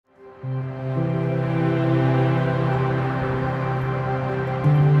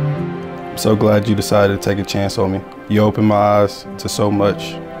so glad you decided to take a chance on me. You opened my eyes to so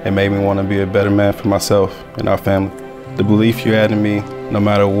much and made me want to be a better man for myself and our family. The belief you had in me, no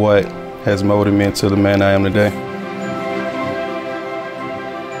matter what, has molded me into the man I am today.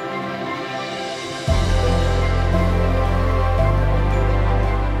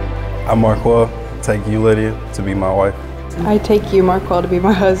 I, Marquell, take you, Lydia, to be my wife. I take you, Marquell, to be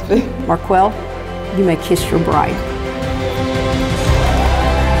my husband. Marquell, you may kiss your bride.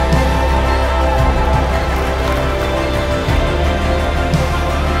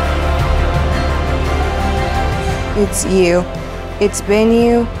 It's you. It's been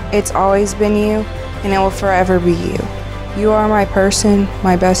you, it's always been you, and it will forever be you. You are my person,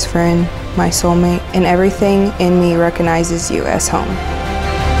 my best friend, my soulmate, and everything in me recognizes you as home.